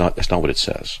God, but that's not what it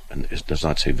says. And it does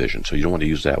not say vision. So you don't want to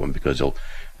use that one because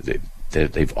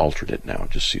they've altered it now,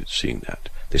 just seeing that.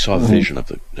 They saw a vision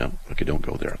of no, okay, don't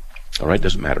go there. All right,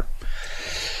 doesn't matter.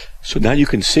 So now you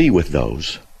can see with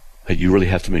those that you really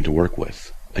have something to work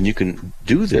with. And you can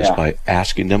do this by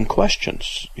asking them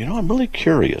questions. I'm really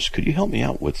curious. Could you help me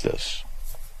out with this?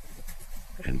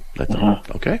 And let them,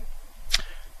 okay?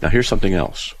 Now here's something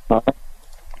else.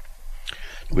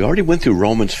 We already went through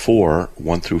Romans 4,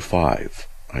 1 through 5.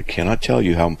 I cannot tell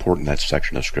you how important that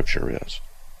section of Scripture is.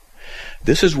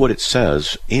 This is what it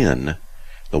says in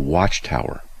the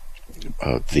Watchtower,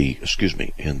 in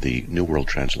the New World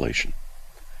Translation.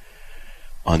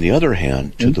 On the other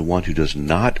hand, to the one who does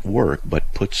not work,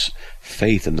 but puts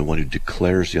faith in the one who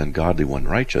declares the ungodly one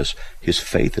righteous, his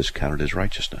faith is counted as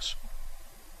righteousness.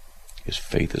 His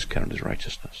faith is counted as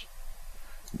righteousness.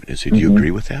 Do you agree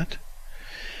with that?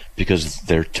 Because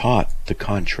they're taught the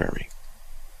contrary.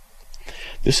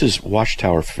 This is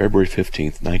Watchtower, February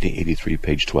 15th, 1983,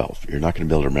 page 12. You're not going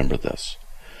to be able to remember this.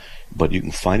 But you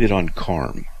can find it on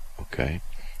CARM, okay?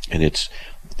 And it's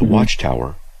the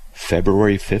Watchtower,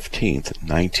 February 15th,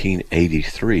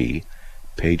 1983,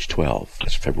 page 12.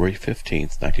 That's February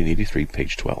 15th, 1983,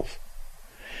 page 12.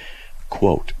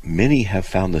 Quote, many have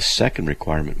found the second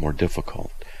requirement more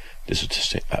difficult. This is to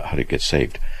say, how to get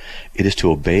saved. It is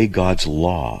to obey God's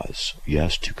laws,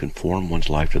 yes, to conform one's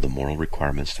life to the moral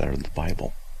requirements that are in the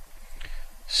Bible.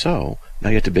 So, now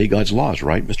you have to obey God's laws,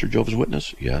 right, Mr. Jehovah's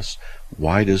Witness? Yes.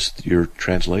 Why does your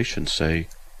translation say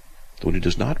the one who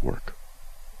does not work?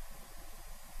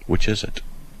 Which is it?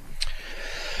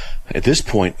 At this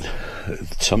point,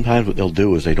 sometimes what they'll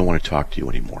do is they don't want to talk to you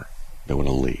anymore. They want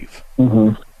to leave.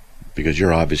 Because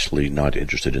you're obviously not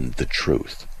interested in the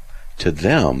truth. To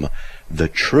them, the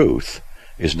truth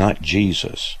is not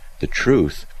Jesus. The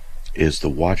truth is the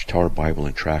Watchtower Bible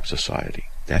and Tract Society.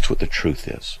 That's what the truth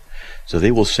is. So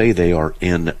they will say they are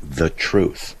in the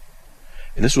truth.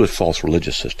 And this is what false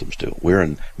religious systems do. We're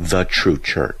in the true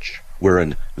church. We're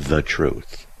in the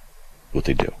truth. What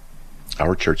they do.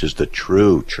 Our church is the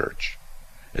true church.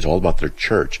 It's all about their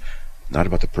church, not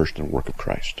about the person and work of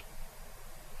Christ.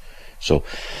 So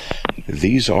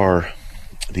these are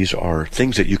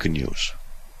things that you can use.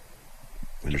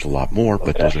 And there's a lot more,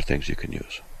 but those are things you can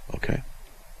use. Okay?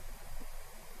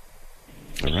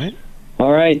 All right?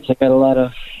 All right. I got a lot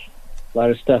of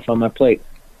stuff on my plate.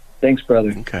 Thanks,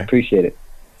 brother. Okay. Appreciate it.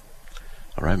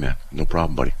 All right, man. No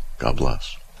problem, buddy. God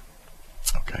bless.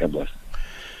 Okay. God bless.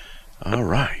 All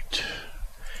right.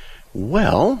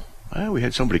 Well, we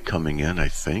had somebody coming in, I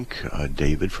think,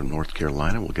 David from North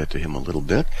Carolina. We'll get to him a little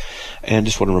bit. And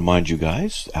just want to remind you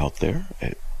guys out there,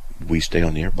 we stay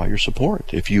on the air by your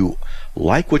support. If you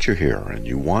like what you hear and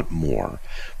you want more,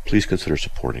 please consider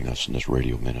supporting us in this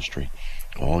radio ministry.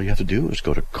 All you have to do is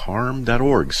go to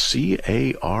carm.org,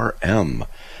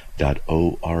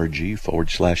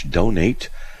 carm.org/donate,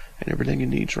 and everything you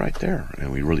need is right there.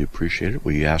 And we really appreciate it.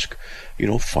 We ask,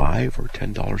 $5 or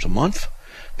 $10 a month,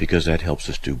 because that helps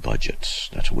us do budgets.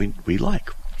 That's what we like.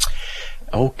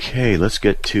 Okay, let's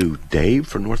get to Dave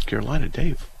from North Carolina.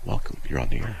 Dave, welcome. You're on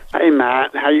the air. Hey,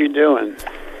 Matt. How you doing?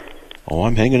 Oh,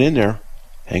 I'm hanging in there.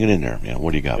 Man,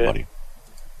 what do you got, buddy?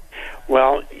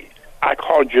 Well, I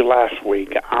called you last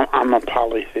week. I'm a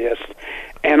polytheist,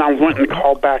 and I went and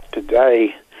called back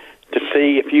today to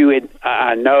see if you would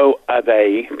know of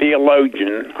a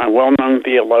theologian, a well-known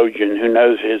theologian who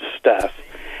knows his stuff,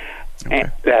 Okay.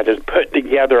 and that has put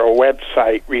together a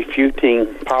website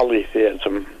refuting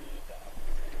polytheism.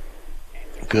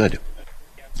 Good.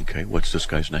 Okay, what's this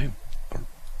guy's name? Or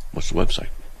what's the website?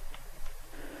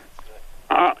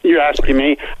 You're asking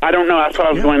me? I don't know. That's what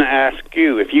I was going to ask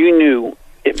you. If you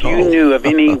knew of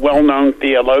any well-known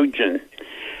theologian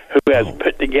who has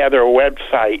put together a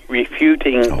website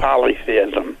refuting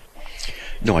polytheism.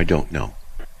 No, I don't know.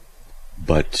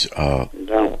 But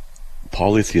No.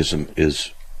 polytheism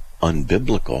is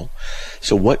unbiblical.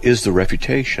 So what is the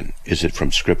refutation? Is it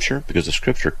from Scripture? Because the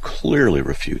Scripture clearly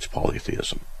refutes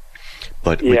polytheism.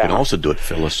 But we can also do it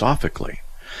philosophically.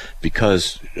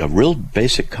 Because a real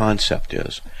basic concept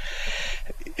is,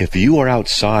 if you are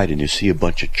outside and you see a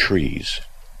bunch of trees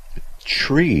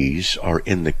are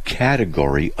in the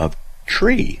category of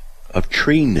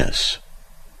treeness.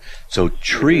 So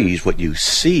trees, what you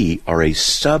see, are a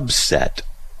subset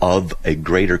of a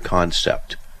greater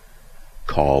concept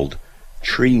called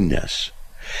treeness.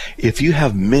 If you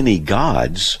have many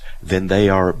gods, then they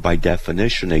are by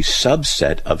definition a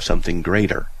subset of something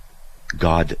greater,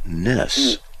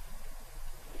 godness.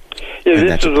 Yeah, And this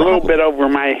that's is a a little problem. bit over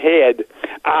my head.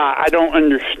 I don't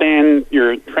understand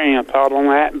your train of thought on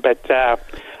that, but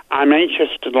I'm anxious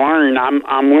to learn.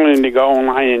 I'm willing to go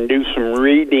online and do some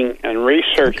reading and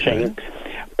researching. Okay.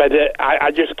 But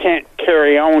I just can't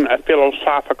carry on a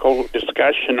philosophical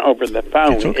discussion over the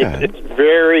phone. It's okay. It's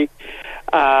very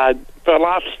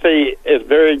philosophy is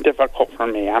very difficult for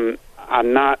me. I'm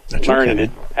not That's learning okay.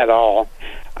 it at all.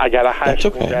 I got a high That's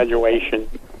school okay. graduation,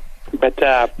 but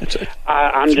That's it.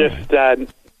 I'm That's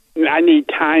just. I need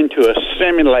time to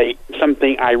assimilate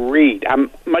something I read.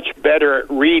 I'm much better at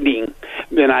reading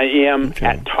than I am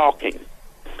at talking.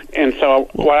 And so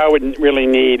what I would really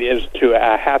need is to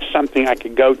have something I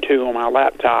could go to on my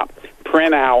laptop,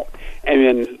 print out, and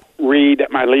then read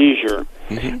at my leisure.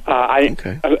 I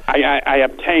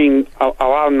obtain a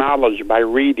lot of knowledge by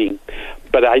reading,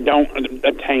 but I don't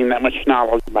obtain that much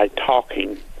knowledge by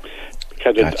talking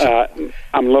because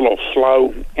I'm a little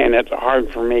slow, and it's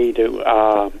hard for me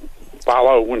to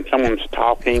follow when someone's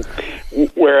talking.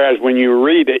 Whereas when you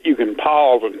read it, you can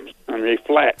pause and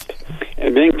reflect,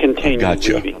 and then continue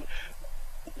reading.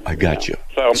 I got you.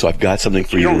 So I've got something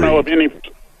for you don't to know read. of any,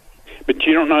 but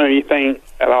you don't know anything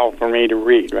at all for me to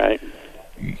read, right?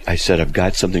 I said I've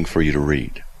got something for you to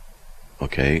read.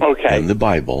 Okay? Okay. In the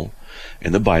Bible,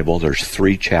 there's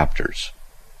 3 chapters.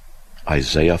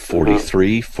 Isaiah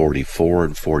 43, 44,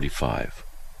 and 45.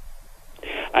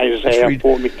 Isaiah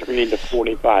 43 to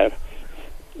 45.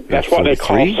 That's what they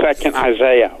call 43? second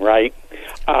Isaiah, right?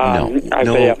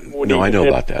 Isaiah 40 no, I know to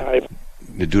about that. 55.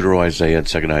 The Deutero-Isaiah and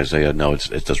second Isaiah, no,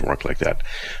 it doesn't work like that.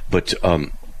 But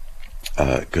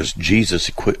because Jesus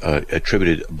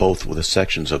attributed both with the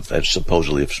sections of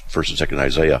supposedly of first and second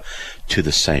Isaiah to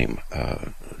the same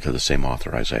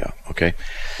author, Isaiah. Okay.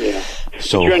 Yeah.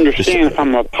 So but you understand, if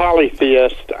I'm a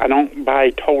polytheist, I don't buy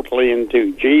totally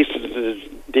into Jesus'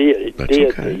 deity.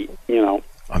 okay. You know.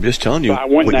 I'm just telling you So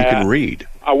what you can read.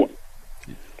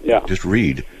 Just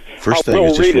read. First thing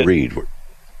is just read.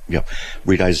 Yeah,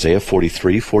 read Isaiah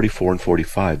 43, 44, and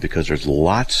 45 because there's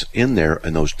lots in there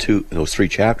in those 3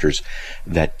 chapters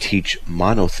that teach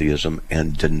monotheism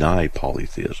and deny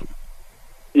polytheism.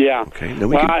 Yeah. Okay. Then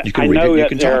you I can read know it. You that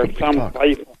can there talk. are some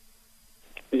places.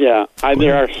 Yeah,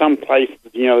 there are some places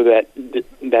that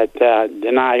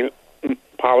deny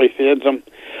polytheism,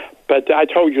 but I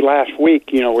told you last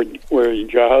week, where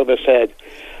Jehovah said,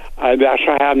 "Thou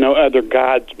shalt have no other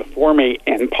gods before me."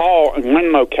 And Paul, in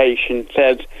one location,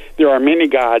 says there are many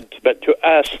gods, but to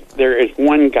us there is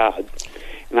one God,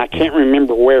 and I can't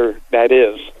remember where that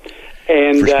is.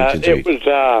 And it was,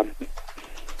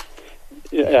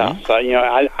 So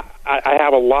I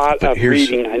have a lot of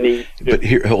reading I need. But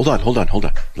here, hold on.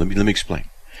 Let me explain.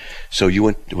 So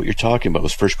what you're talking about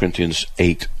was 1 Corinthians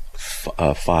 8,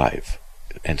 5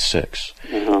 and 6,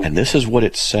 and this is what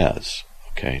it says.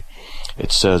 Okay.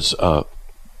 It says,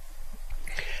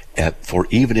 for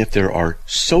even if there are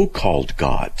so-called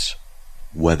gods,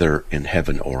 whether in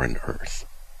heaven or in earth,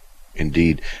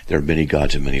 indeed, there are many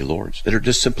gods and many lords that are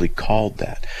just simply called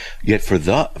that. Yet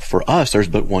for us, there's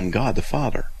but one God, the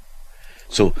Father.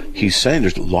 So he's saying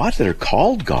there's lots that are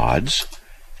called gods,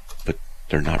 but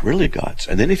they're not really gods.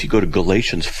 And then if you go to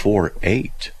Galatians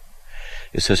 4:8,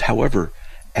 it says, however,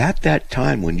 at that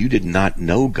time when you did not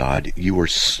know God, you were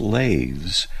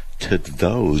slaves to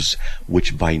those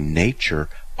which by nature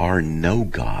are no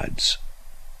gods.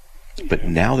 But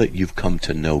now that you've come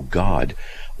to know God,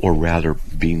 or rather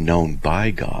be known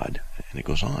by God, and it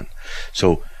goes on.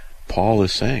 So Paul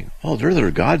is saying, oh, there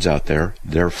are gods out there.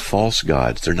 They're false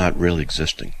gods. They're not really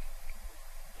existing.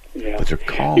 Yeah. But they're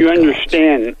called You gods.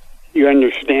 You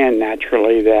understand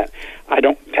naturally that I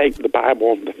don't take the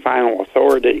Bible as the final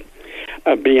authority.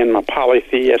 Being a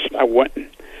polytheist, I wouldn't.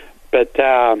 But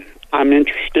I'm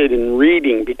interested in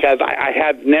reading because I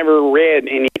have never read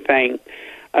anything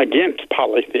against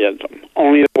polytheism.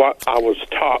 Only what I was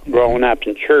taught growing up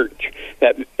in church,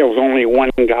 that there was only one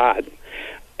God.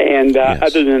 And Yes.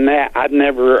 other than that, I've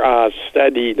never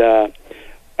studied an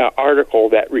article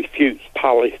that refutes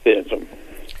polytheism.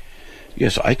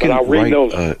 Yes, I can But I'll read write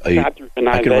those chapters in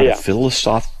I can write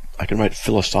Isaiah. I can write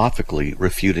philosophically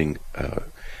refuting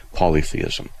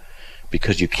polytheism,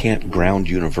 because you can't ground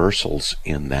universals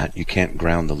in that. You can't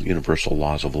ground the universal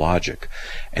laws of logic.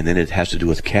 And then it has to do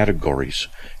with categories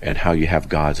and how you have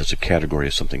gods as a category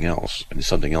of something else, and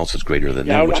something else is greater than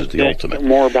them, which is the ultimate.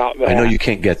 More about that. I know you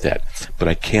can't get that, but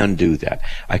I can do that.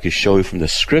 I can show you from the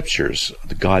scriptures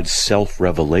the God's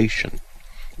self-revelation,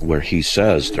 where he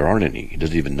says there aren't any. He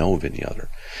doesn't even know of any other.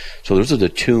 So those are the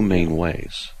two main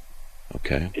ways.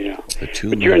 Okay? Yeah. The two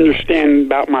But main you understand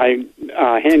about my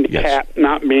handicap, Yes.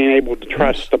 not being able to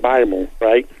trust the Bible,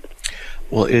 right?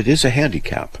 Well, it is a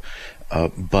handicap,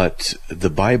 but the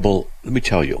Bible, let me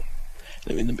tell you,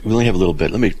 we only have a little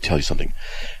bit. Let me tell you something.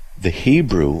 The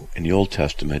Hebrew in the Old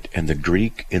Testament and the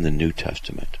Greek in the New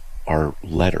Testament are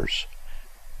letters.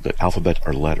 The alphabet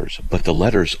are letters, but the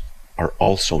letters are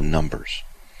also numbers.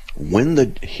 When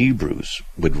the Hebrews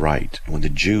would write, when the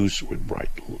Jews would write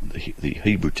the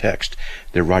Hebrew text,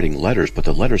 they're writing letters, but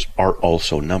the letters are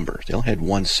also numbers. They only had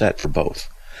one set for both.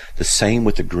 The same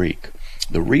with the Greek.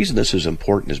 The reason this is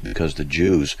important is because the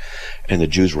Jews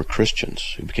were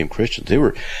Christians, who became Christians.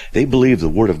 They believed the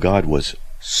Word of God was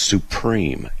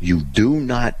supreme. You do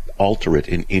not alter it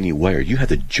in any way, or you have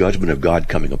the judgment of God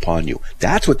coming upon you.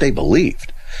 That's what they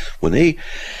believed. When they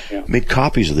made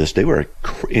copies of this, they were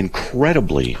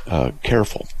incredibly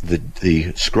careful.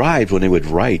 The scribes, when they would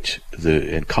write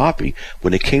and copy,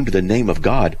 when they came to the name of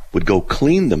God, would go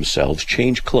clean themselves,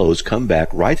 change clothes, come back,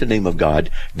 write the name of God,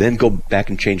 then go back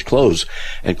and change clothes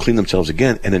and clean themselves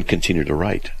again, and then continue to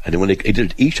write. And then when they did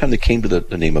it, each time they came to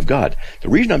the name of God. The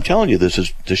reason I'm telling you this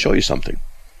is to show you something.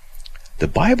 The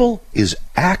Bible is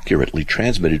accurately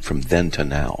transmitted from then to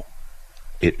now.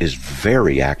 It is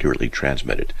very accurately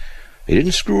transmitted. They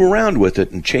didn't screw around with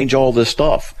it and change all this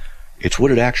stuff. It's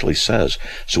what it actually says.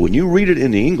 So when you read it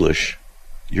in the English,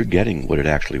 you're getting what it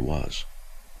actually was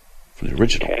from the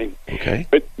original. Okay?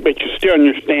 But you still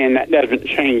understand that doesn't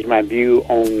change my view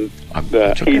on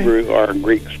the okay. Hebrew or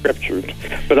Greek scriptures.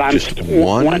 But I'm Just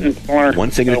wanting to learn. one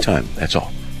thing at a time. That's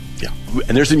all. Yeah.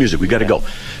 And there's the music. We got to go.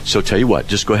 So tell you what,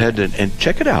 just go ahead and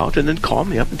check it out, and then call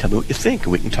me up and tell me what you think,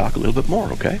 and we can talk a little bit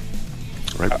more, okay?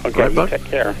 Right, Okay, right, bud? take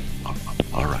care.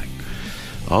 All right.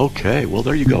 Okay, well,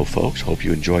 there you go, folks. Hope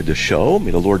you enjoyed the show.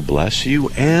 May the Lord bless you,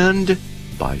 and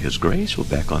by His grace, we'll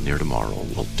be back on there tomorrow.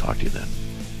 We'll talk to you then.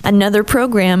 Another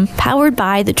program powered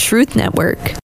by the Truth Network.